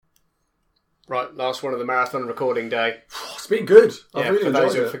Right, last one of the marathon recording day. It's been good. Yeah, I've really for those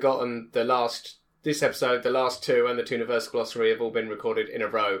enjoyed who've it. forgotten, this episode, the last two, and the Tooniversal Glossary have all been recorded in a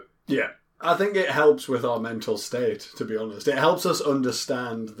row. Yeah. I think it helps with our mental state, to be honest. It helps us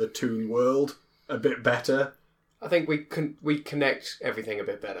understand the Toon world a bit better. I think we connect everything a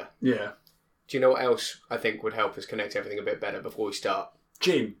bit better. Yeah. Do you know what else I think would help us connect everything a bit better before we start?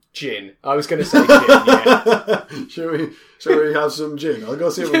 Gin. Gin. I was going to say gin, yeah. Shall we have some gin? I'll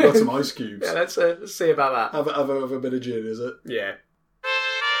go see if we've got some ice cubes. Yeah, let's see about that. Have a bit of gin, is it? Yeah.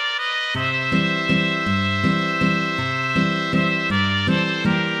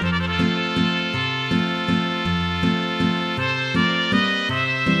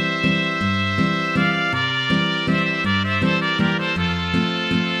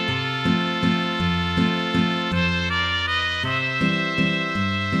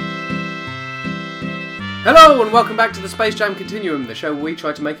 Hello and welcome back to the Space Jam Continuum, the show where we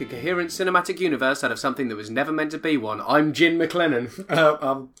try to make a coherent cinematic universe out of something that was never meant to be one. I'm Gin McLennan.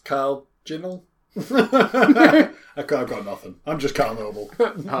 I'm Carl Ginnell. I've got nothing. I'm just Carl Noble.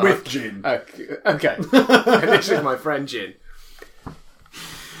 With gin. Okay. And this is my friend Gin.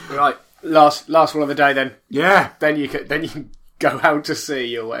 Right, last one of the day then. Yeah. Then you can go out to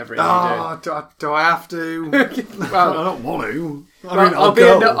sea or whatever it is you do. Do I have to? Well, I don't want to.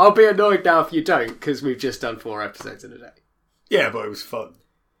 I'll be annoyed now if you don't, because we've just done 4 episodes in a day. Yeah, but it was fun.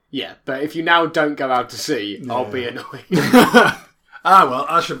 Yeah, but if you now don't go out to sea, I'll be annoyed. Well,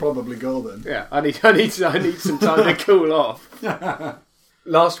 I should probably go then. Yeah, I need some time to cool off.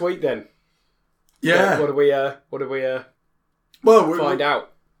 Last week then. Yeah. What did we find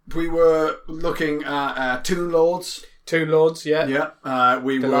out? We were looking at Toon Lords. Toon Lords, yeah. Yeah.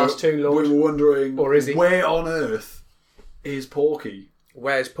 Last Toon Lord. We were wondering, or is he? Where on earth is Porky?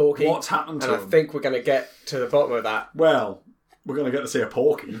 Where's Porky? What's happened to him? And I think we're going to get to the bottom of that. Well, we're going to get to see a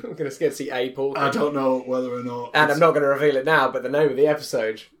Porky. We're going to get to see a Porky. I don't know whether or not... And I'm not going to reveal it now, but the name of the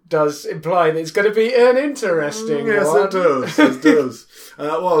episode does imply that it's going to be an interesting yes, one. It does. It does. What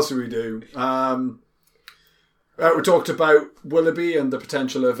else do we do? We talked about Willoughby and the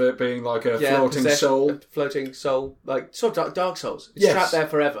potential of it being like a floating soul. A floating soul. Like, sort of Dark Souls. It's trapped there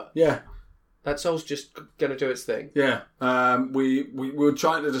forever. Yeah. That soul's just going to do its thing. Yeah. We were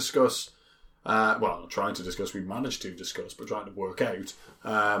trying to discuss... not trying to discuss, we managed to discuss, but trying to work out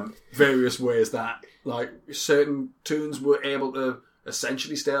various ways that like certain toons were able to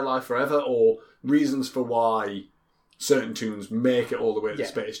essentially stay alive forever, or reasons for why certain toons make it all the way to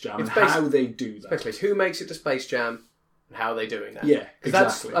Space Jam, and how they do that. Especially who makes it to Space Jam and how they're doing that. Yeah,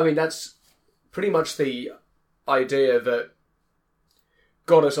 exactly. That's pretty much the idea that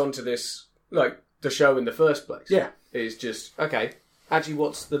got us onto this, like, the show in the first place. Yeah. Is just, okay, actually,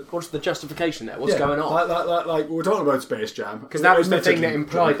 what's the justification there? What's going on? Like we were talking about Space Jam. Because that was the thing that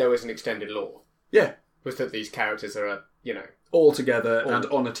implied there was an extended lore. Yeah. Was that these characters are, all together and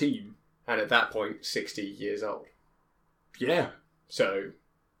on a team. And at that point, 60 years old. Yeah. So,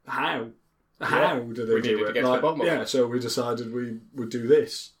 how did they we do needed it? to get to the bottom of it. Yeah, so we decided we would do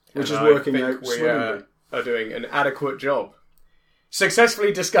this, which and is working out we swimmingly. are doing an adequate job.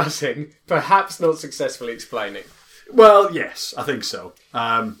 Successfully discussing, perhaps not successfully explaining. Well, yes, I think so.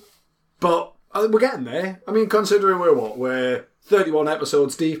 But we're getting there. I mean, considering we're 31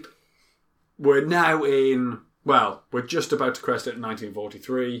 episodes deep. We're now we're just about to crest it in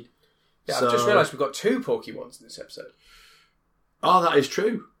 1943. Yeah, I've just realised we've got 2 Porky ones in this episode. Oh, that is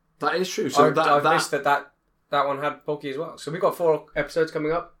true. That is true. So I've missed that one had Porky as well. So we've got 4 episodes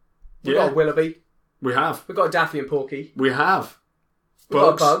coming up. We've got Willoughby. We have. We've got Daffy and Porky. We have. We've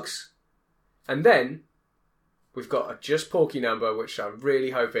got Bugs. And then we've got a Just Porky number, which I'm really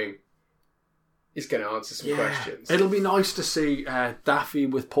hoping is going to answer some questions. It'll be nice to see Daffy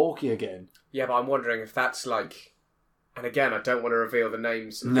with Porky again. Yeah, but I'm wondering if that's like... And again, I don't want to reveal the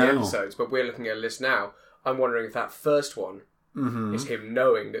names of the episodes, but we're looking at a list now. I'm wondering if that first one is him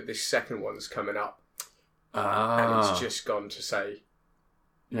knowing that this second one's coming up. And it's just gone to say...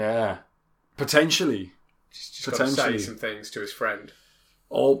 Yeah. Potentially. Just got to say some things to his friend.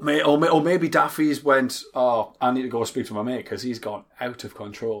 Or maybe Daffy's went, I need to go speak to my mate because he's gone out of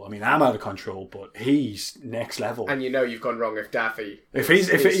control. I mean, I'm out of control, but he's next level. And you've gone wrong if Daffy if he's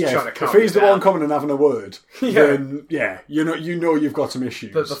the one coming and having a word, then you know you've got some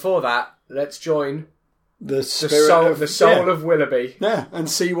issues. But before that, let's join the soul of Willoughby. Yeah, and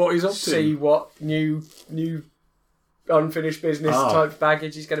see what he's up to. See what new unfinished business type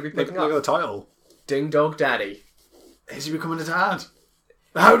baggage he's going to be picking up. Look at the title. Ding Dog Daddy. Is he becoming a dad?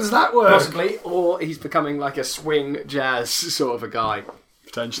 How does that work? Possibly, or he's becoming like a swing jazz sort of a guy.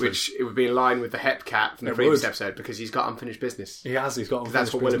 Potentially. Which it would be in line with the Hep Cat from the previous episode, because he's got unfinished business. He's got unfinished business.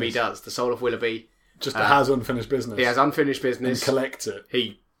 That's what Willoughby does. The soul of Willoughby just has unfinished business. He has unfinished business. And collects it.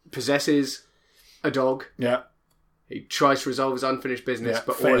 He possesses a dog. Yeah. He tries to resolve his unfinished business,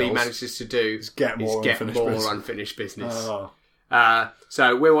 but fails. all he manages to do is get more unfinished business. Oh.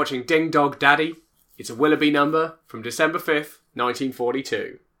 So we're watching Ding Dog Daddy. It's a Willoughby number from December 5th,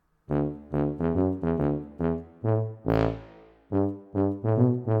 1942.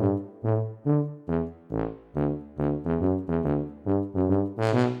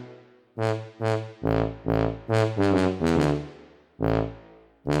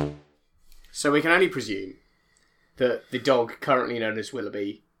 So we can only presume that the dog, currently known as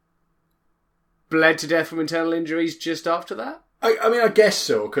Willoughby, bled to death from internal injuries just after that? I mean, I guess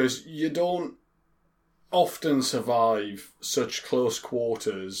so, because you don't often survive such close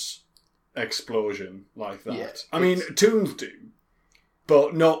quarters explosion like that. Yeah, I mean, toons do,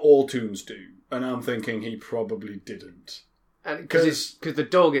 but not all toons do. And I'm thinking he probably didn't. Because the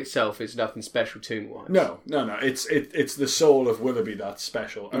dog itself is nothing special toon-wise. No. It's the soul of Willoughby that's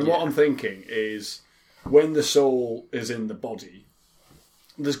special. And what I'm thinking is, when the soul is in the body,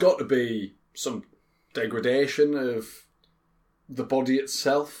 there's got to be some degradation of the body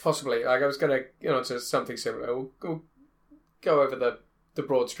itself. Possibly. I was going to, to something similar. We'll go over the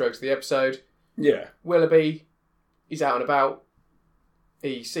broad strokes of the episode. Yeah. Willoughby, he's out and about.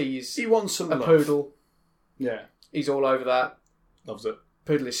 He wants some love. Poodle. Yeah. He's all over that. Loves it.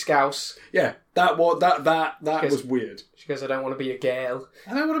 Poodle is scouse. Yeah, that was weird. She goes, I don't want to be a girl.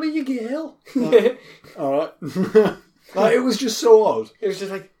 I don't want to be your girl. Alright. Like, it was just so odd. It was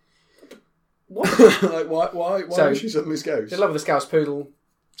just like, what? Like, why is she suddenly scouse? In love with the scouse poodle.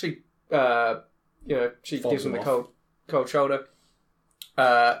 She, she gives him the cold shoulder.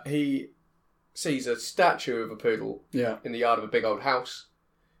 He sees a statue of a poodle in the yard of a big old house.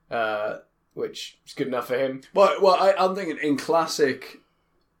 Which is good enough for him. Well, I'm thinking in classic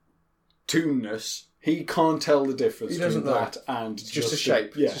toonness, he can't tell the difference between that and it's just a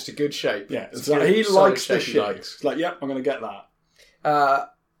shape. It's just a good shape. Yeah, it's like, he likes the shape. It's like, I'm going to get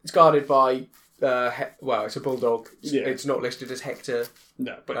that. It's guarded by, it's a bulldog. It's not listed as Hector.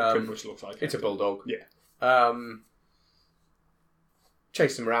 No, but it pretty much looks like Hector. It's a bulldog. Yeah.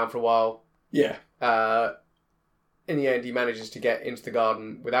 Chased him around for a while. Yeah. In the end, he manages to get into the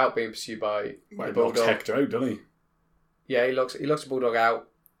garden without being pursued by the bulldog. He locks Hector out, doesn't he? Yeah, he locks the bulldog out.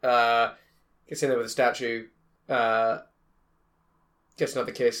 Gets in there with the statue. Gets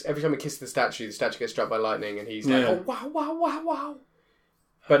another kiss. Every time he kisses the statue gets struck by lightning, and he's like, "Oh wow, wow, wow, wow!"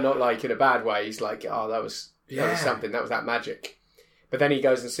 But not like in a bad way. He's like, "Oh, that was something. That was that magic." But then he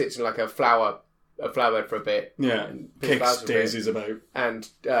goes and sits in like a flower bed for a bit. Yeah, and kicks daisies about. And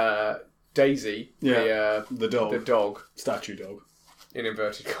Daisy, the dog, statue dog, in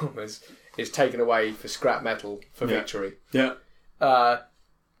inverted commas, is taken away for scrap metal for victory. Yeah.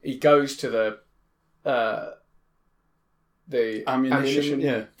 He goes to the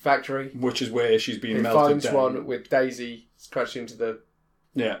ammunition factory, which is where she's been melted down. He finds one with Daisy crashed into the.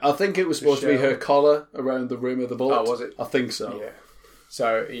 Yeah, I think it was supposed to be her collar around the rim of the bullet. Oh, was it? I think so. Yeah.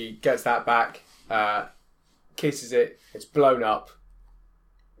 So he gets that back, kisses it. It's blown up.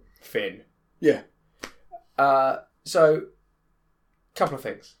 Finn. Yeah. So, couple of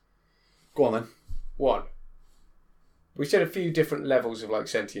things. Go on then. One. We said a few different levels of like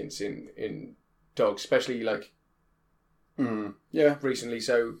sentience in dogs, especially like recently.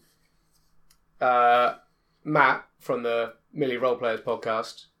 So, Matt from the Millie Roleplayers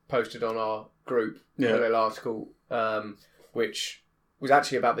podcast posted on our group a little article, which was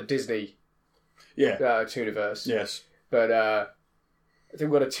actually about the Disney Tooniverse. Yes. But I think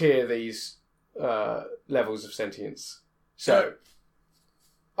we're going to tier these levels of sentience. So,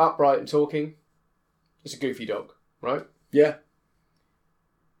 upright and talking, it's a goofy dog, right? Yeah.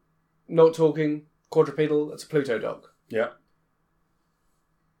 Not talking, quadrupedal, that's a Pluto dog. Yeah.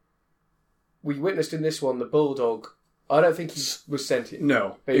 We witnessed in this one the bulldog. I don't think he was sentient.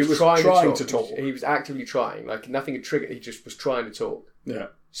 No, but he was trying to talk. He was actively trying. Like, nothing had triggered. He just was trying to talk. Yeah.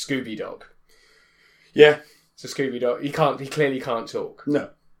 Scooby dog. Yeah. It's a Scooby dog. He clearly can't talk. No.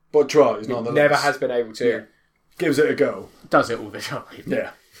 But tries, nonetheless. Never has been able to. Yeah. Gives it a go. Does it all the time.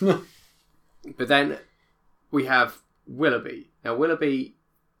 Yeah. But then we have Willoughby. Now, Willoughby,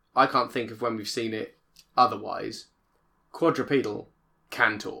 I can't think of when we've seen it otherwise. Quadrupedal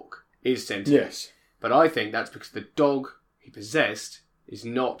can talk, is sentient. Yes. But I think that's because the dog he possessed is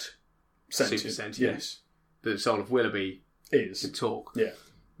not super sentient. Yes. But the soul of Willoughby is to talk. Yeah.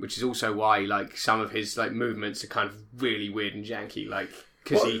 Which is also why, like, some of his like movements are kind of really weird and janky. Like,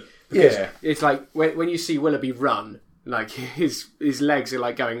 because it's like when you see Willoughby run, Like his legs are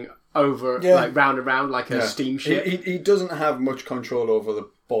like going over, like round and round, like a steamship. He doesn't have much control over the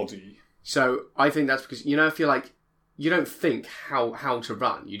body. So I think that's because, if you're like, you don't think how to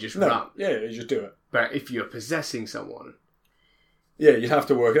run, you just run. Yeah, you just do it. But if you're possessing someone, yeah, you'd have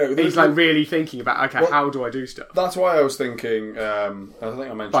to work it out. He's like really thinking about, how do I do stuff? That's why I was thinking. I think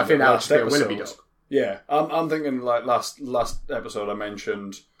I mentioned. But I think that would be a Willoughby dog. Yeah, I'm thinking like last episode I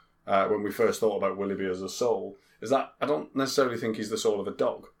mentioned when we first thought about Willoughby as a soul. Is that I don't necessarily think he's the soul of a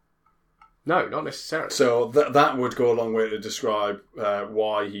dog. No, not necessarily. So that would go a long way to describe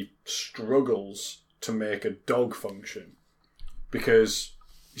why he struggles to make a dog function, because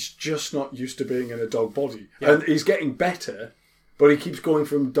he's just not used to being in a dog body, and he's getting better, but he keeps going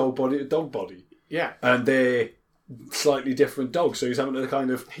from dog body to dog body. Yeah, and they're slightly different dogs, so he's having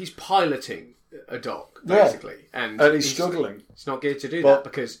to he's piloting a dog basically, and he's struggling. He's not geared to do that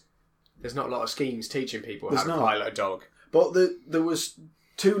because there's not a lot of schemes teaching people how to pilot a dog. But there was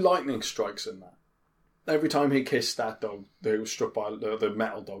 2 lightning strikes in that. Every time he kissed that dog, it was struck by the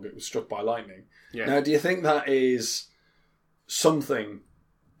metal dog. It was struck by lightning. Yeah. Now, do you think that is something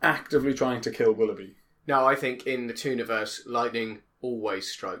actively trying to kill Willoughby? No, I think in the Tooniverse, lightning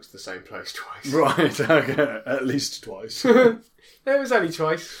always strikes the same place twice. Right, okay. At least twice. It was only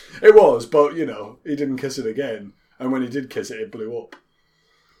twice. It was, but, he didn't kiss it again. And when he did kiss it, it blew up.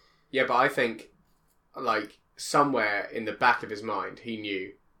 Yeah, but I think, somewhere in the back of his mind, he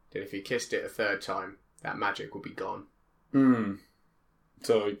knew that if he kissed it a 3rd time, that magic would be gone.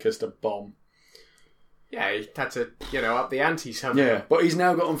 So he kissed a bomb. Yeah, he had to, up the ante somehow. Yeah, but he's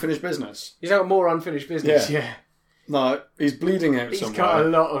now got unfinished business. He's got more unfinished business, yeah. No, he's bleeding out somewhere. He's got a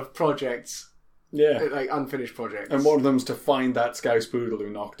lot of projects. Yeah. Unfinished projects. And one of them's to find that Scouse Poodle who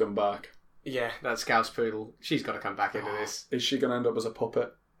knocked him back. Yeah, that Scouse Poodle. She's got to come back into this. Is she going to end up as a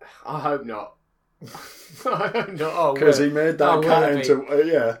puppet? I hope not. I hope not. Oh, because he made that cat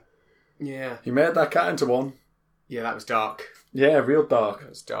into... Yeah. He made that cat into one. Yeah, that was dark. Yeah, real dark. That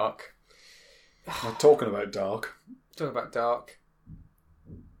was dark. We're talking about dark.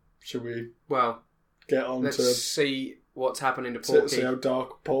 Should we... Well... Get on let's to... Let's see what's happening to Porky. See how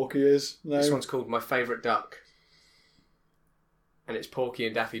dark Porky is now. This one's called My Favourite Duck. And it's Porky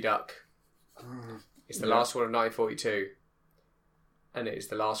and Daffy Duck. It's the last one of 1942. And it is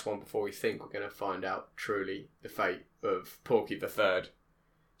the last one before we think we're going to find out truly the fate of Porky III.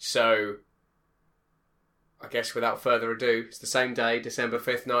 So, I guess without further ado, it's the same day, December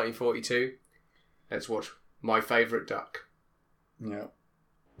 5th, 1942. Let's watch My Favourite Duck. Yeah.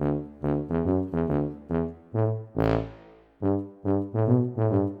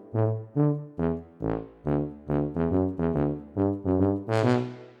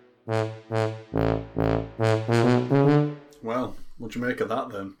 Well, what'd you make of that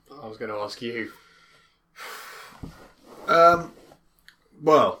then? I was going to ask you.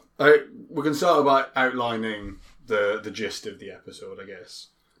 Well, we can start by outlining the gist of the episode, I guess.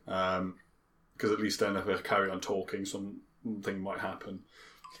 Because at least then if I carry on talking, something might happen.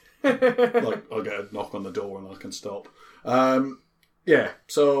 Like, I'll get a knock on the door and I can stop.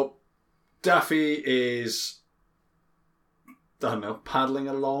 So Daffy is, I don't know, paddling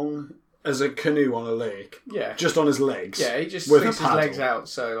along as a canoe on a lake. Yeah. Just on his legs. Yeah, he just sticks his legs out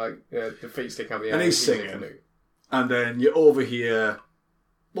so the feet stick out the air. And he's singing. And then you overhear,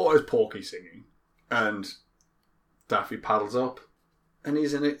 what is Porky singing? And Daffy paddles up and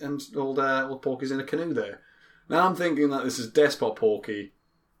he's in it, and old Porky's in a canoe there. Now I'm thinking that this is Despot Porky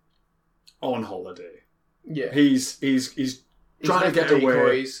on holiday. Yeah. He's trying to get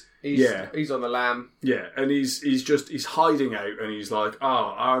away. He's on the lam. Yeah, and he's hiding out, and he's like,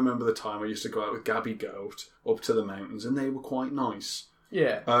 I remember the time I used to go out with Gabby Goat up to the mountains, and they were quite nice.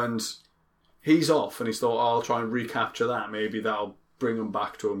 Yeah. And he's off, and he's thought, I'll try and recapture that. Maybe that'll bring him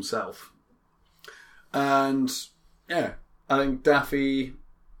back to himself. And yeah, I think Daffy,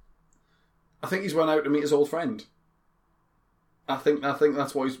 he's went out to meet his old friend. I think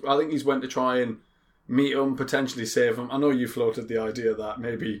that's what I think he's went to try and meet him, potentially save him. I know you floated the idea that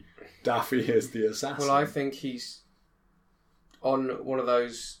maybe Daffy is the assassin. Well, I think he's on one of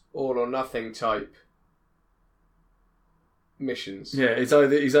those all or nothing type missions. Yeah, he's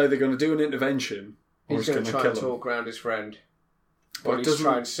either going to do an intervention or he's going to try kill and him. talk around his friend. Or he's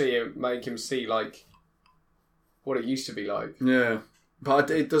trying to make him see like what it used to be like. Yeah, but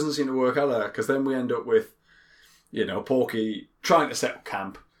it doesn't seem to work out there, because then we end up with, Porky trying to set up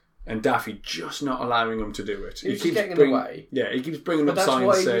camp and Daffy just not allowing him to do it. He keeps getting in the way. Yeah, he keeps bringing up signs saying...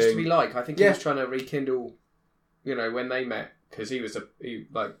 But that's what it used to be like. I think he was trying to rekindle, when they met, because he was a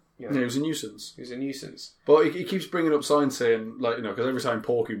nuisance. He was a nuisance. But he keeps bringing up signs saying, because every time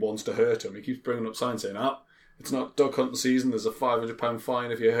Porky wants to hurt him, he keeps bringing up signs saying, it's not duck hunting season. There's a £500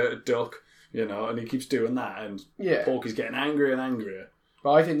 fine if you hurt a duck. And he keeps doing that, and Porky's getting angrier and angrier.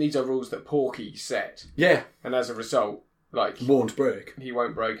 But I think these are rules that Porky set. Yeah. And as a result, won't break. He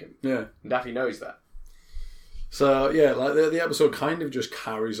won't break them. Yeah. And Daffy knows that. So, yeah, the episode kind of just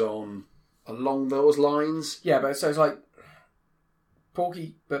carries on along those lines. Yeah, but so it's like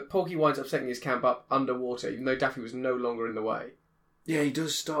Porky winds up setting his camp up underwater, even though Daffy was no longer in the way. Yeah, he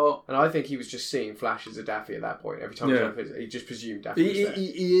does start. And I think he was just seeing flashes of Daffy at that point. Every time he just presumed Daffy was there.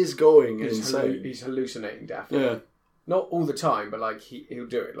 He is going insane. He's hallucinating Daffy. Yeah. Not all the time, but he'll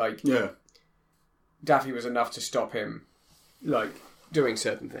do it. Daffy was enough to stop him, doing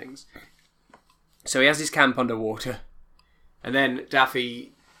certain things. So he has his camp underwater, and then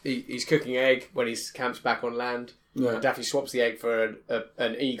Daffy he's cooking egg when his camp's back on land. Yeah. Daffy swaps the egg for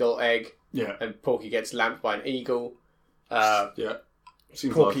an eagle egg. Yeah. And Porky gets lamped by an eagle.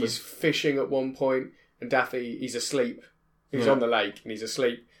 Seems Porky's fishing at one point, and Daffy, he's asleep. He's on the lake, and he's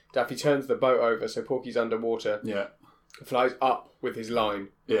asleep. Daffy turns the boat over, so Porky's underwater. Yeah. Flies up with his line.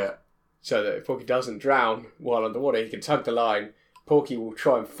 Yeah. So that if Porky doesn't drown while underwater, he can tug the line. Porky will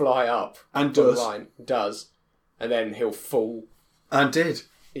try and fly up. And does. The line. Does. And then he'll fall. And did.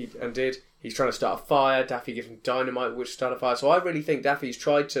 He's trying to start a fire. Daffy gives him dynamite, which start a fire. So I really think Daffy's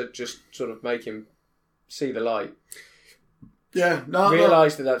tried to just sort of make him see the light. Yeah,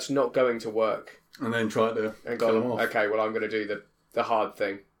 realise that that's not going to work, and then try to kill him off. Okay, well, I'm going to do the hard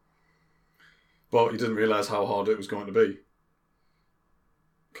thing. But he didn't realise how hard it was going to be.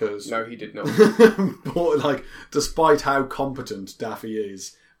 No, he did not. But despite how competent Daffy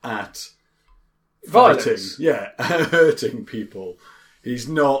is at violence, hurting people, he's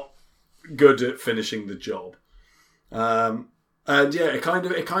not good at finishing the job. And it kind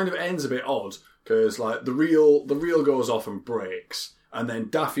of ends a bit odd. Because the reel goes off and breaks, and then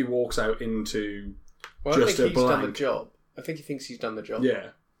Daffy walks out into just a blank. I think he's done the job. I think he thinks he's done the job. Yeah,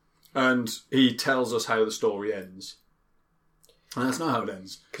 and he tells us how the story ends, and that's not how it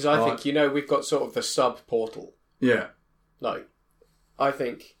ends. Because I think we've got sort of the sub portal. Yeah, I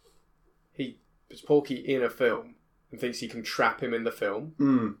think it's Porky in a film and thinks he can trap him in the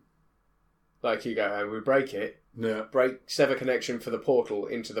film. You go, and we break it. Yeah. Sever connection for the portal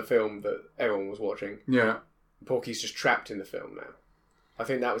into the film that everyone was watching. Yeah. Porky's just trapped in the film now. I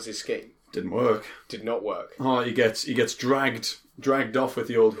think that was his scheme. Didn't work. Did not work. Oh, he gets dragged off with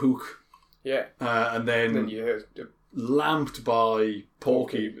the old hook. Yeah. And then you heard lamped by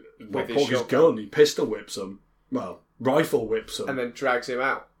Porky with Porky's gun. He pistol whips him. Well, rifle whips him. And then drags him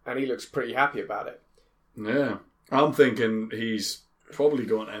out. And he looks pretty happy about it. Yeah. I'm thinking he's probably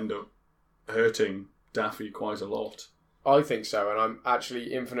going to end up hurting Daffy quite a lot. I think so, and I'm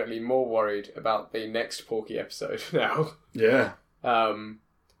actually infinitely more worried about the next Porky episode now. Yeah.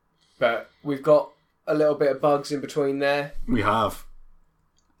 But we've got a little bit of bugs in between there. We have.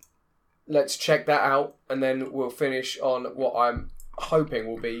 Let's check that out, and then we'll finish on what I'm hoping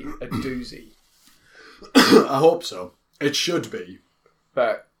will be a doozy. I hope so. It should be.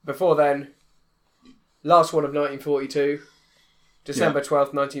 But before then, last one of 1942... December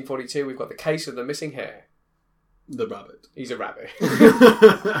 12th, 1942, we've got the case of the missing hare. The rabbit. He's a rabbit.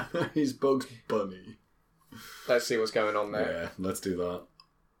 He's Bugs Bunny. Let's see what's going on there. Yeah, let's do that.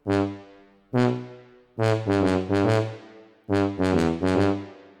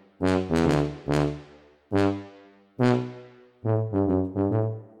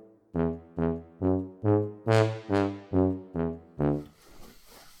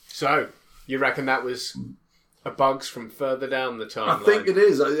 So, you reckon that was... a bugs from further down the timeline? I think it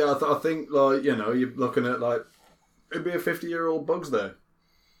is. I think, you're looking at, it'd be a 50-year-old Bugs there.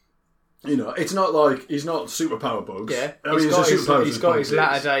 It's not like he's not superpower Bugs. Yeah. He's got his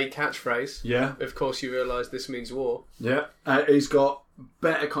latter-day catchphrase. Yeah. Of course you realise this means war. Yeah. He's got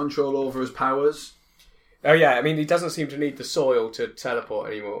better control over his powers. Oh, yeah. I mean, he doesn't seem to need the soil to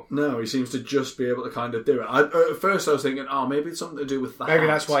teleport anymore. No, he seems to just be able to kind of do it. At first I was thinking, maybe it's something to do with that. Maybe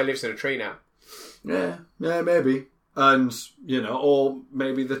that's why he lives in a tree now. Yeah, maybe. And, or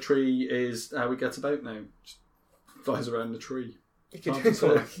maybe the tree is how he gets about now. Just flies around the tree. Because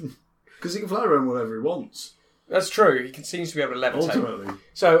he can fly around whatever he wants. That's true. He seems to be able to levitate.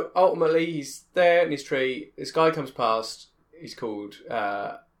 Ultimately, he's there in his tree. This guy comes past. He's called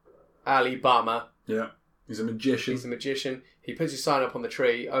Ali Bama. Yeah. He's a magician. He puts his sign up on the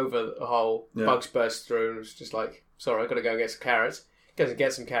tree over the hole. Yeah. Bugs bursts through and it's just like, sorry, I've got to go and get some carrots. Goes and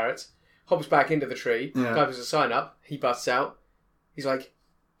gets some carrots. Hops back into the tree. Yeah. Guy puts a sign up. He busts out. He's like,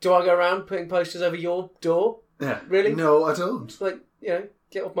 do I go around putting posters over your door? Yeah. Really? No, I don't. Like,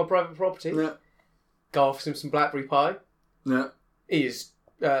 get off my private property. Yeah. Go offers him some blackberry pie. Yeah.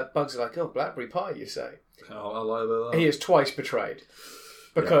 Bugs are like, oh, blackberry pie, you say? I'll lie about that. He is twice betrayed.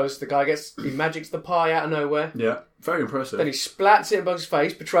 Because the guy he magics the pie out of nowhere. Yeah, very impressive. Then he splats it in Bugs'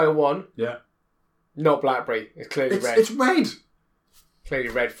 face. Betrayal 1. Yeah. Not blackberry. It's clearly red. It's red. Clearly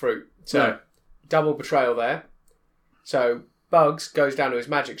red fruit. So, double betrayal there. So, Bugs goes down to his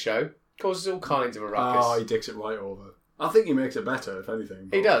magic show. Causes all kinds of a ruckus. Oh, he dicks it right over. I think he makes it better, if anything.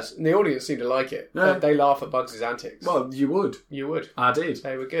 He does. And the audience seem to like it. Yeah. They laugh at Bugs' antics. Well, you would. You would. I did.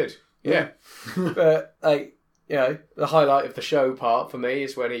 They were good. Yeah. But, the highlight of the show part for me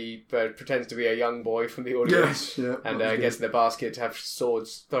is when he pretends to be a young boy from the audience. Yes, and gets in the basket to have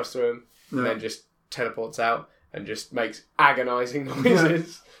swords thrust through him. And then just teleports out and just makes agonising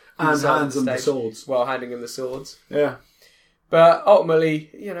noises. And hands him the swords. While handing him the swords. Yeah. But ultimately,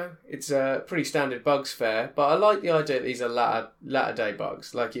 it's a pretty standard Bugs fare. But I like the idea that these are latter day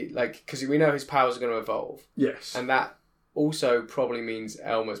Bugs. Because we know his powers are going to evolve. Yes. And that also probably means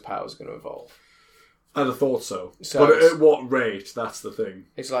Elmer's powers are going to evolve. I'd have thought so. But at what rate? That's the thing.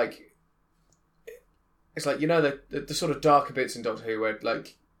 It's like the sort of darker bits in Doctor Who where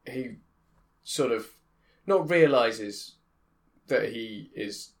he sort of not realises that he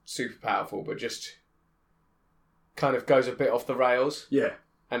is super powerful, but just kind of goes a bit off the rails. Yeah.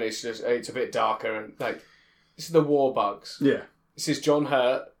 And it's a bit darker and this is the War Bugs. Yeah. This is John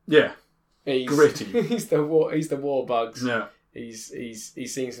Hurt. Yeah. He's gritty. He's the War Bugs. Yeah. He's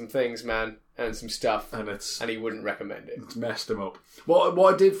seen some things, man, and some stuff, and he wouldn't recommend it. It's messed him up.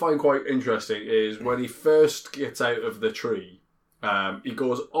 What I did find quite interesting is when he first gets out of the tree, he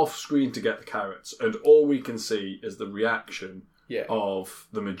goes off screen to get the carrots, and all we can see is the reaction of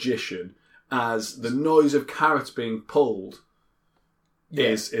the magician as the noise of carrots being pulled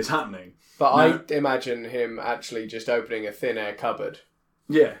is happening. But now, I imagine him actually just opening a thin air cupboard.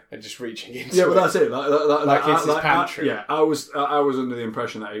 Yeah, and just reaching into but that's it. Like it's his pantry. I was under the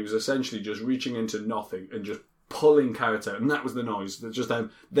impression that he was essentially just reaching into nothing and just pulling carrots out, and that was the noise. That just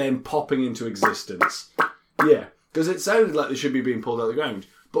them popping into existence. Yeah, because it sounded like they should be being pulled out of the ground,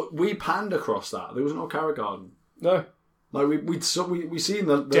 but we panned across that. There was no carrot garden. No, like we seen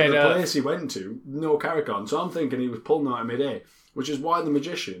the place he went to, no carrot garden. So I'm thinking he was pulling out of midair, which is why the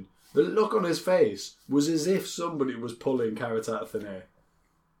magician, the look on his face was as if somebody was pulling carrots out of thin air.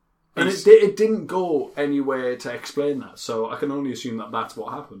 And it didn't go anywhere to explain that, so I can only assume that that's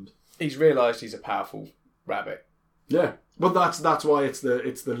what happened. He's realised he's a powerful rabbit. Yeah, but that's why it's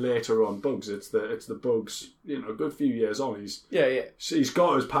the later on Bugs. It's the Bugs. A good few years on, he's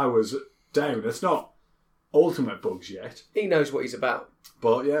got his powers down. It's not ultimate Bugs yet. He knows what he's about.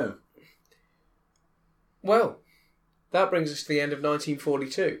 But yeah. Well, that brings us to the end of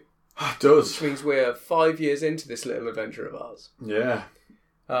 1942. It does. Which means we're 5 years into this little adventure of ours. Yeah.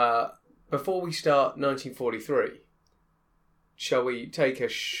 Before we start 1943, shall we take a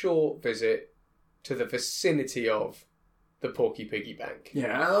short visit to the vicinity of the Porky Piggy Bank?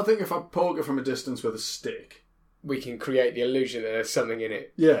 Yeah, I think if I poke it from a distance with a stick, we can create the illusion that there's something in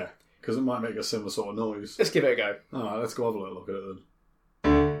it. Yeah, because it might make a similar sort of noise. Let's give it a go. Alright, let's go have a little look at it then.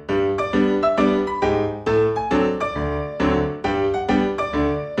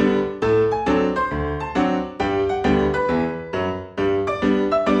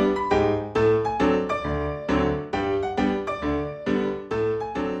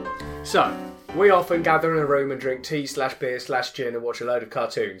 So, we often gather in a room and drink tea/beer/gin and watch a load of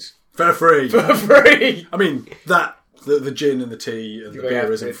cartoons. For free! For free! I mean, the gin and the tea and the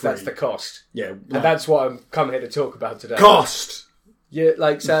beer isn't free. That's the cost. Yeah. And that's what I'm coming here to talk about today. Cost! Yeah,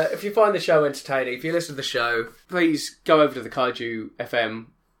 so if you find the show entertaining, if you listen to the show, please go over to the Kaiju FM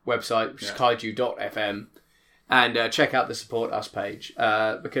website, which is kaiju.fm, and check out the Support Us page.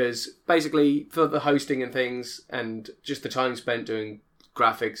 Because basically, for the hosting and things, and just the time spent doing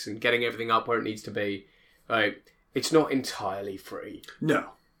graphics and getting everything up where it needs to be, it's not entirely free. No.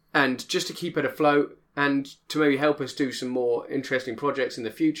 And just to keep it afloat and to maybe help us do some more interesting projects in the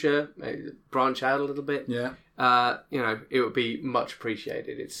future, branch out a little bit, it would be much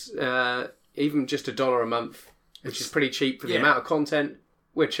appreciated. It's even just $1 a month, which is pretty cheap for the amount of content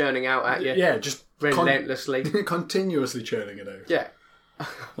we're churning out at you. Yeah, just relentlessly. Continuously churning it out. Yeah.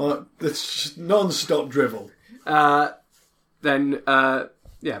 It's just non-stop drivel. Then,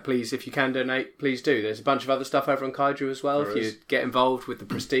 please, if you can donate, please do. There's a bunch of other stuff over on Kaiju as well. If you get involved with the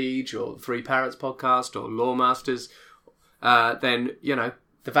Prestige or the Three Parrots podcast or Lore Masters, then,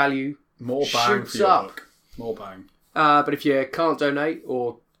 the value more bang shoots up. More bang. But if you can't donate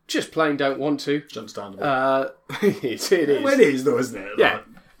or just plain don't want to... It's understandable. it is. Well, it is, though, isn't it? Yeah.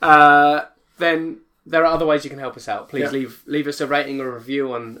 Then... there are other ways you can help us out. Please leave us a rating or a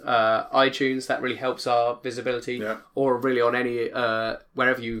review on iTunes. That really helps our visibility. Yeah. Or really on any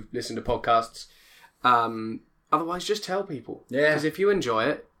wherever you listen to podcasts. Otherwise, just tell people. Yeah. Because if you enjoy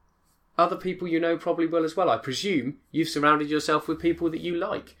it, other people you know probably will as well. I presume you've surrounded yourself with people that you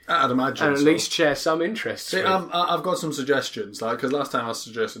like. I'd imagine. And at least share some interests. See, I've got some suggestions, because last time I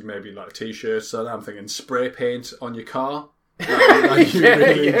suggested maybe T-shirts, so I'm thinking spray paint on your car. You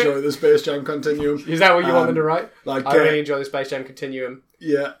really enjoy the Space Jam Continuum. Is that what you want them to write? I really enjoy the Space Jam Continuum.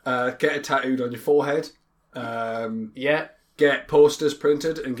 Yeah, get it tattooed on your forehead. Yeah. Get posters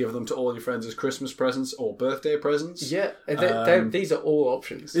printed and give them to all your friends as Christmas presents or birthday presents. Yeah, these are all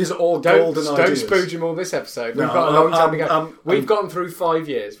options. These are all golden ideas. Don't spooge them all this episode. We've got a long time to go. We've gotten through 5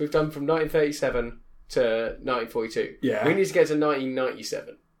 years. We've done from 1937 to 1942. Yeah. We need to get to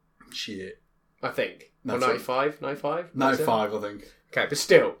 1997. Shit. I think. Or 95? 95? 95, I think. Okay, but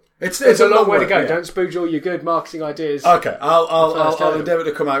still. It's a long way to go. Yeah. Don't spooge all your good marketing ideas. Okay, I'll endeavour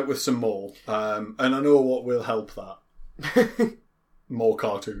to come out with some more. And I know what will help that. More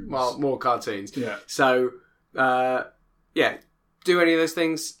cartoons. Well, more cartoons. Yeah. So, do any of those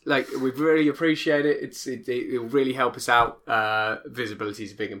things. We really appreciate it. It'll really help us out. Visibility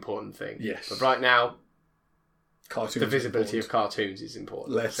is a big important thing. Yes. But right now, cartoons the visibility of cartoons is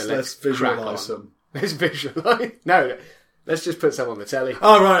important. Let's visualise them. Let's visualise. No, let's just put some on the telly.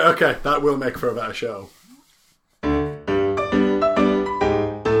 Oh, right, okay. That will make for a better show.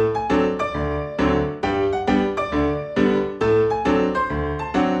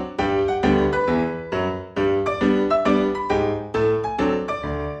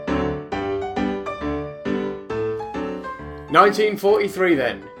 $1943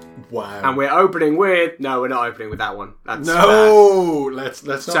 then. Wow. And we're opening with... No, we're not opening with that one. That's bad.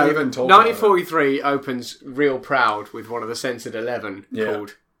 Let's not even talk 1943 opens real proud with one of the Censored 11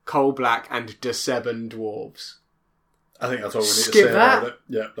 called Coal Black and De Seven Dwarves. I think that's all we need to say about it.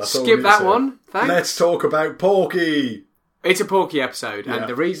 Yeah, that's all we need Skip that to say. one. Thanks. Let's talk about Porky. It's a Porky episode, and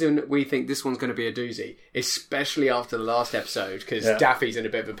the reason we think this one's going to be a doozy, especially after the last episode, because Daffy's in a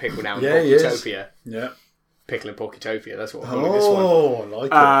bit of a pickle now in Porkytopia. Yeah. Pickle and Porkytopia, that's what we're calling this one. Oh, I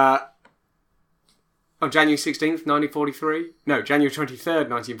like it. On January 16th, 1943, no, January 23rd,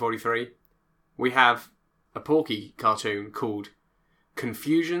 1943, we have a Porky cartoon called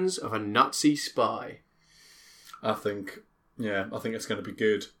Confusions of a Nazi Spy. I think it's going to be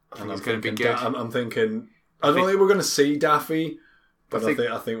good. It's going to be good. I'm thinking... I don't think we're going to see Daffy, but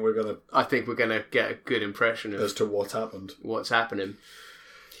I think we're going to... I think we're going to get a good impression of... As to what's happened. What's happening.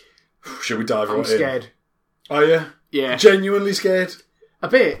 Should we dive right in? I'm scared. Are you? Yeah. Genuinely scared? A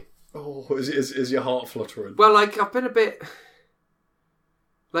bit. Oh, is your heart fluttering? Well, I've been a bit...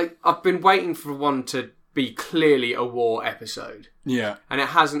 I've been waiting for one to be clearly a war episode. Yeah. And it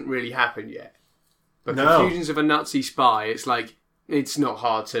hasn't really happened yet. But Confusions of a Nazi Spy, it's not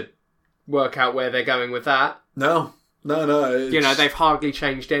hard to work out where they're going with that. No. They've hardly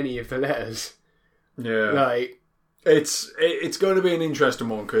changed any of the letters. Yeah. It's going to be an interesting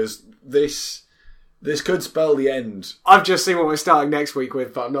one, because this could spell the end. I've just seen what we're starting next week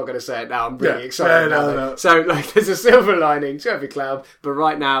with, but I'm not going to say it now. I'm really excited about it. No. So, there's a silver lining to every cloud. But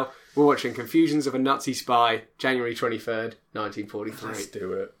right now, we're watching Confusions of a Nazi Spy, January 23rd, 1943. Let's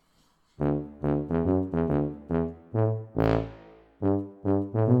do it.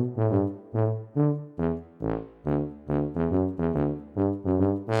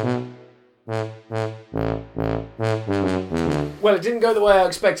 Well, it didn't go the way I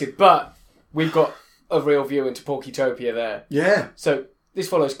expected, but we've got a real view into Porkytopia there. Yeah. So, this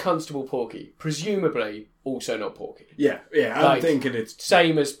follows Constable Porky, presumably also not Porky. Yeah, I'm thinking it's...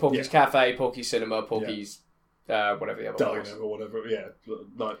 Same as Porky's Cafe, Porky's Cinema, Porky's... whatever the other one was. Or whatever, yeah.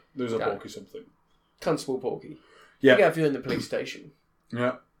 There's a Porky something. Constable Porky. Yeah. We get a view in the police station.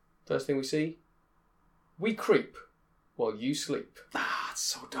 Yeah. First thing we see, we creep while you sleep. It's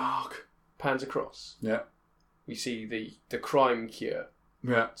so dark. Pans across. Yeah. We see the crime cure.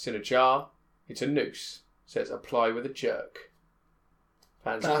 Yeah. It's in a jar. It's a noose. Says apply with a jerk.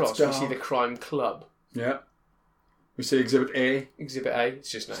 Pans across. Dark. We see the crime club. Yeah. We see Exhibit A. Exhibit A.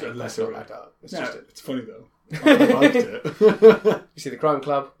 It's just not that dark. It's funny though. I liked it. We see the crime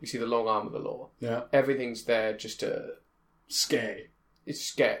club. We see the long arm of the law. Yeah. Everything's there just to scare. It's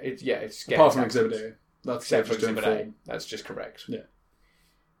scare. It's scare. Apart from Exhibit A. That's except for Exhibit A. That's just correct. Yeah.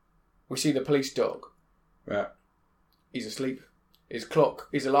 We see the police dog. Yeah. He's asleep.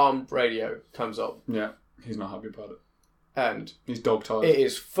 His alarm radio comes up. Yeah. He's not happy about it. And he's dog tired. It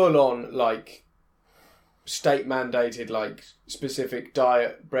is full on, state mandated, specific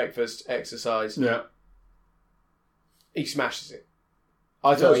diet, breakfast, exercise. Yeah. He smashes it.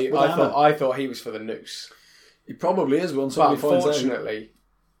 I thought he was for the noose. He probably is once somebody finds out. But unfortunately,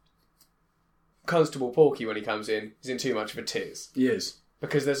 Constable Porky, when he comes in, is in too much of a tiz. He is.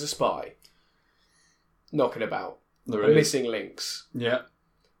 Because there's a spy. knocking about. There The is. missing links. Yeah.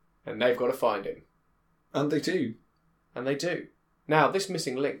 And they've got to find him. And they do. And they do. Now, this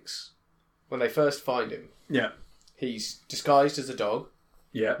missing links, when they first find him, Yeah. he's disguised as a dog.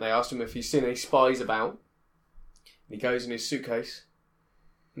 Yeah. And they asked him if he's seen any spies about. And he goes in his suitcase.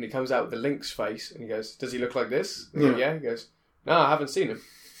 And he comes out with the lynx face. And he goes, does he look like this? And they go, yeah. He goes, no, I haven't seen him.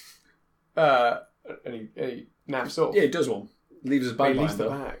 And he naps off. Yeah, he does one. Leaves his bag He leaves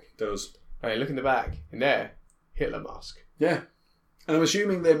behind, the though. bag. Does. Hey, look in the bag. In there, Hitler mask. Yeah. And I'm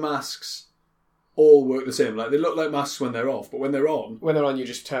assuming their masks all work the same. Like, they look like masks when they're off, but when they're on... When they're on, you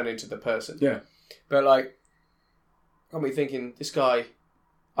just turn into the person. Yeah. But, like, got me thinking, this guy...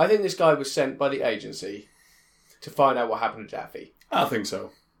 I think this guy was sent by the agency to find out what happened to Daffy. I think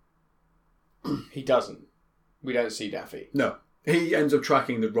so. He doesn't. We don't see Daffy. No. He ends up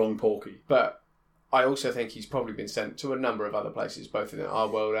tracking the wrong Porky. But I also think he's probably been sent to a number of other places, both in our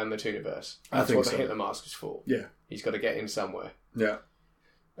world and the Tooniverse. That's think what so. the Hitler mask is for. Yeah. He's got to get in somewhere. Yeah.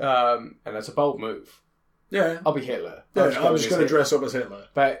 And that's a bold move. Yeah. I'll be Hitler. Yeah, I'm just going to dress up as Hitler.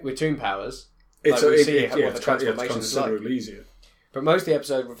 But with Toon powers, It's we see what the it's transformation is like. considerably easier. But most of the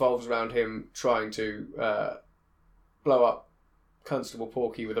episode revolves around him trying to blow up Constable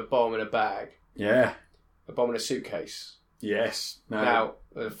Porky with a bomb in a bag. Yeah. A bomb in a suitcase. Yes. Now,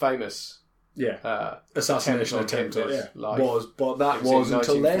 the famous assassination attempt on Hitler's life. was, but that was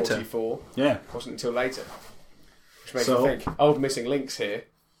until later. 1944. Yeah. Wasn't until later. Which makes me think, old missing links here.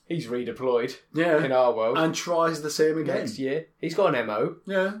 He's redeployed in our world. And tries the same again. Next year. He's got an MO.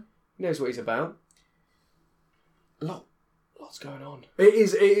 Yeah. He knows what he's about. Lots going on. It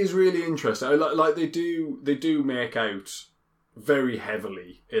is really interesting. Like they do make out very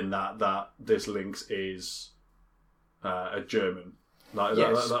heavily in that this Lynx is a German. Like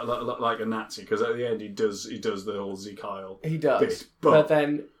a Nazi, because at the end he does the whole Zeke Heil. He does, bit, but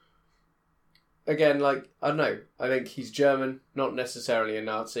then again, like I don't know. I think he's German, not necessarily a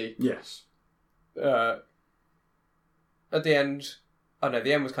Nazi. Yes. At the end, I don't know.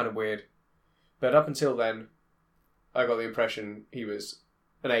 The end was kind of weird, but up until then, I got the impression he was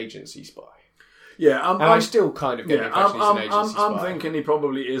an agency spy. Yeah, I still kind of get the impression he's an agency spy. I'm thinking he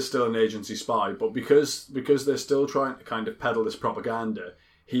probably is still an agency spy, but because they're still trying to kind of peddle this propaganda,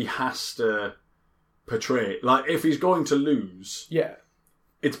 he has to portray, like, if he's going to lose,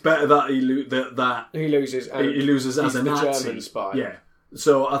 it's better that he loses. And he loses as a Nazi. German spy. Yeah.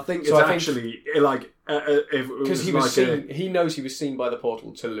 So I think it's actually like because he knows he was seen by the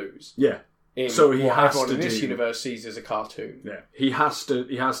portal to lose. Yeah. So he has everyone in this universe sees as a cartoon. Yeah, he has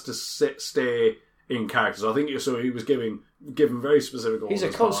to stay in character. So I think he was given very specific orders.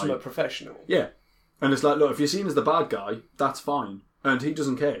 He's a consummate professional. Yeah, and it's like, look, if you're seen as the bad guy, that's fine, and he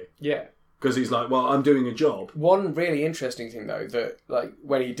doesn't care. Yeah, because he's like, well, I'm doing a job. One really interesting thing though, that like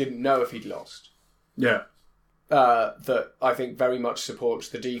when he didn't know if he'd lost. Yeah. That I think very much supports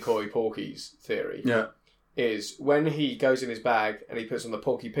the decoy Porky's theory. Yeah. Is when he goes in his bag and he puts on the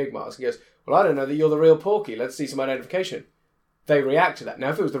Porky Pig mask and goes, well, I don't know that you're the real Porky. Let's see some identification. They react to that. Now,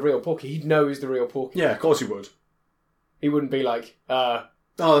 if it was the real Porky, he'd know he's the real Porky. Yeah, of course he would. He wouldn't be like, oh,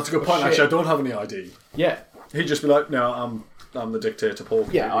 that's a good point. Shit. Actually, I don't have any ID. Yeah. He'd just be like, no, I'm the dictator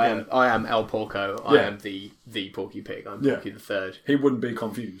Porky. Yeah, I am El Porco. I am the Porky Pig. I'm Porky III. He wouldn't be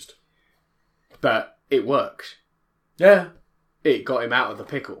confused. But it worked. Yeah. It got him out of the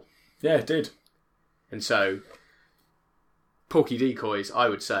pickle. Yeah, it did. And so, Porky decoys, I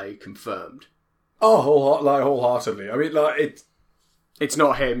would say, confirmed. Oh, wholeheartedly. I mean, like, it's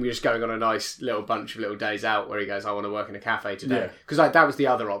not him just going on a nice little bunch of little days out where he goes, I want to work in a cafe today. Because that was the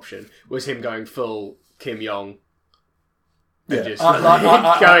other option, was him going full Kim Jong. And just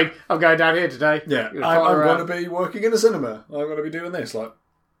I'm going down here today. Yeah, I'm going to be working in a cinema. I'm going to be doing this. Like,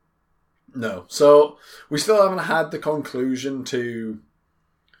 no. So, we still haven't had the conclusion to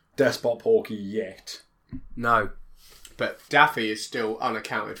Despot Porky yet. No. But Daffy is still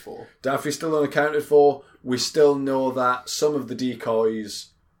unaccounted for. Daffy's still unaccounted for. We still know that some of the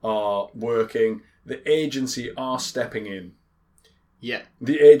decoys are working. The agency are stepping in. Yeah.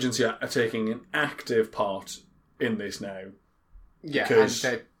 The agency are taking an active part in this now. Yeah,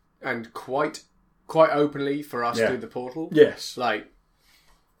 and quite openly for us through the portal. Yes. Like,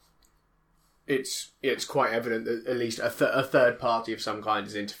 it's quite evident that at least a third party of some kind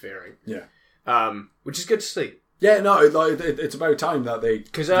is interfering. Yeah. Which is good to see. Yeah, no, it's about time that they...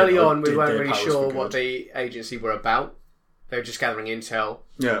 Because early on, we weren't really sure what the agency were about. They were just gathering intel.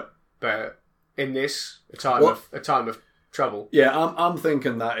 Yeah. But in this, a time of trouble. Yeah, I'm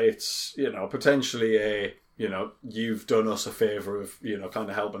thinking that it's, potentially you've done us a favour of, kind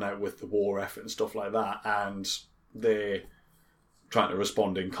of helping out with the war effort and stuff like that, and they're trying to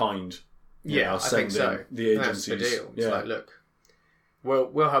respond in kind I think so. The agencies. That's the deal. It's like, look,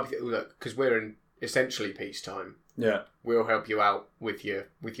 we'll help you. Look, because we're in essentially peacetime. Yeah, we'll help you out with your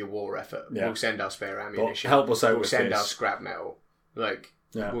war effort. Yeah. We'll send our spare ammunition. But help us out. We'll send our scrap metal. Like,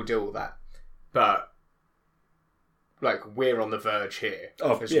 we'll do all that. But like, we're on the verge here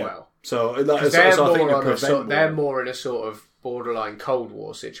as well. So they're more in a sort of borderline Cold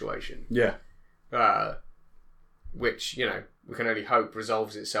War situation. Yeah. Which, you know, we can only hope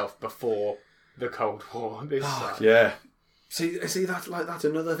resolves itself before the Cold War. Yeah. See, that's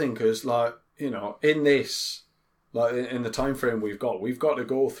another thing, because, like, you know, in this, like, in the time frame we've got to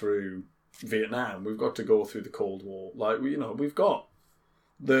go through Vietnam. We've got to go through the Cold War. Like, we've got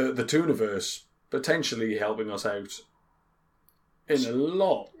the Tooniverse potentially helping us out in a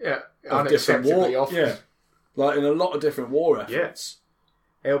lot of different war. Yeah, like in a lot of different war efforts.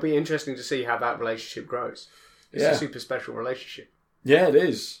 Yeah. It'll be interesting to see how that relationship grows. It's a super special relationship. Yeah, it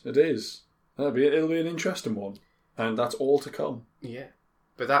is. It is. It'll be an interesting one, and that's all to come. Yeah,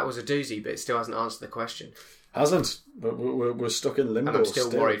 but that was a doozy. But it still hasn't answered the question. Hasn't. But we're stuck in limbo. And I'm still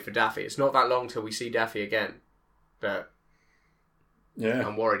worried for Daffy. It's not that long till we see Daffy again, but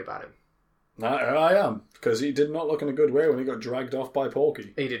I'm worried about him. I am, because he did not look in a good way when he got dragged off by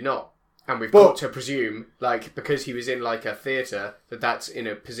Porky. He did not. And we've got to presume, like, because he was in, like, a theatre, that's in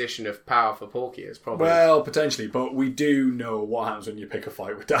a position of power for Porky. It's probably... Well, potentially, but we do know what happens when you pick a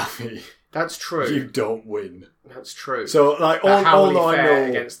fight with Daffy. That's true. You don't win. That's true. So, like, all I know...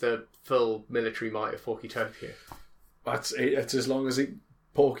 against the full military might of Porkytopia. It's as long as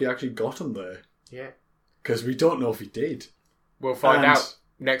Porky actually got him there. Yeah. Because we don't know if he did. We'll find out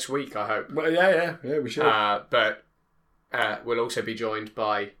next week, I hope. Well, yeah, we should. But we'll also be joined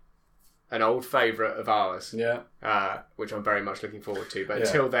by an old favourite of ours. Yeah. Which I'm very much looking forward to. But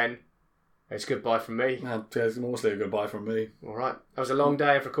until then, it's goodbye from me. It's mostly a goodbye from me. All right. That was a long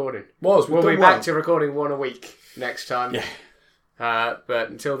day of recording. We'll be back to recording one a week next time. Yeah. But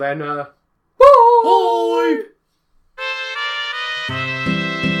until then, bye!